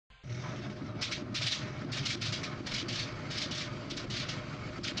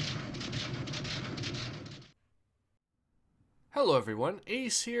Hello everyone,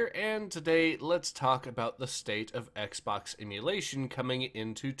 Ace here, and today let's talk about the state of Xbox emulation coming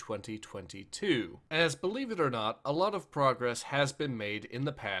into 2022. As believe it or not, a lot of progress has been made in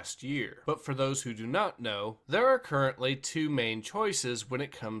the past year. But for those who do not know, there are currently two main choices when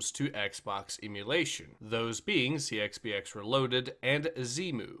it comes to Xbox emulation, those being CXBX Reloaded and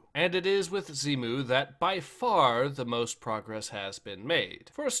XEMU. And it is with XEMU that by far the most progress has been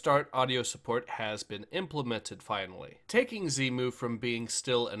made. For a start, audio support has been implemented finally, taking XEMU from being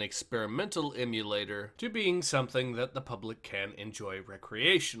still an experimental emulator to being something that the public can enjoy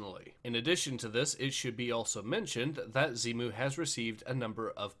recreationally. In addition to this, it should be also mentioned that XEMU has received a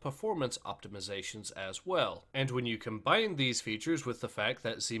number of performance optimizations as well. And when you combine these features with the fact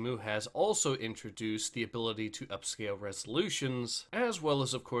that XEMU has also introduced the ability to upscale resolutions, as well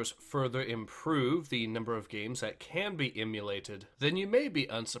as of course further improve the number of games that can be emulated, then you may be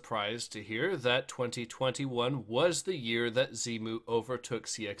unsurprised to hear that 2021 was the year that XEMU overtook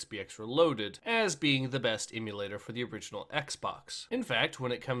CXBX Reloaded as being the best emulator for the original Xbox. In fact,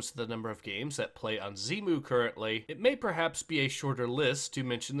 when it comes to the number of games that play on XEMU currently, it may perhaps be a shorter list to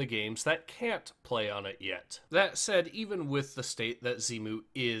mention the games that can't play on it yet. That said, even with the state that XEMU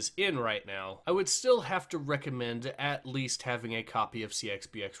is in right now, I would still have to recommend at least having a copy of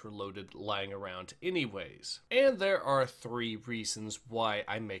CXBX Reloaded lying around anyways. And there are three reasons why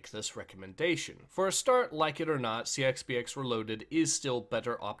I make this recommendation. For a start, like it or not, CXBX Reloaded is still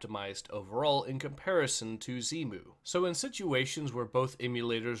better optimized overall in comparison to XEMU. So in situations where both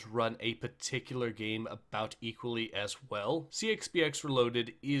emulators run a particular game about equally as well, CXBX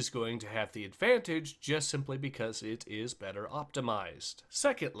Reloaded is going to have the advantage just simply because it is better optimized.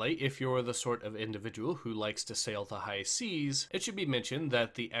 Secondly, if you're the sort of individual who likes to sail the high seas, it should be mentioned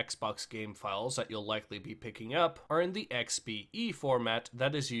that the Xbox game files that you'll likely be picking up are in the XBE format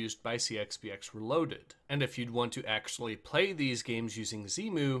that is used by CXBX Reloaded. And if you'd want to actually play these games using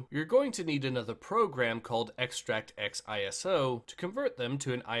XEMU, you're going to need another program called Extract-X ISO to convert them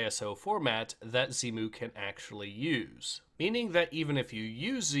to an ISO format that XEMU can actually use. Meaning that even if you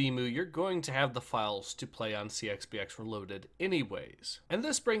use XEMU, you're going to have the files to play on CXBX Reloaded anyways. And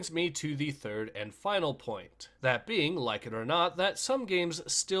this brings me to the third and final point. That being, like it or not, that some games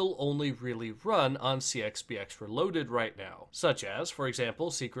still only really run on CXBX Reloaded right now, such as, for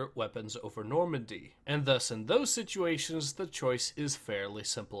example, Secret Weapons over Normandy. And thus in those situations, the choice is fairly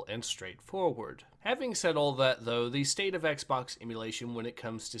simple and straightforward. Having said all that though, the state of Xbox emulation when it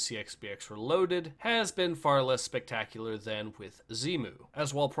comes to CXBX Reloaded has been far less spectacular than with XEMU.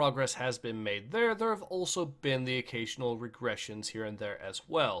 As while progress has been made there have also been the occasional regressions here and there as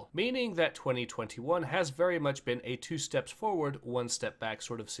well, meaning that 2021 has very much been a 2 steps forward, 1 step back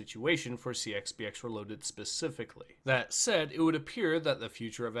sort of situation for CXBX Reloaded specifically. That said, it would appear that the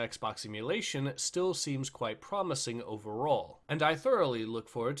future of Xbox emulation still seems quite promising overall, and I thoroughly look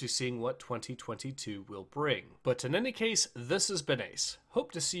forward to seeing what 2022 will bring. But in any case, this has been Ace.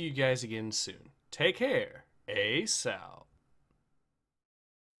 Hope to see you guys again soon. Take care. Ace out.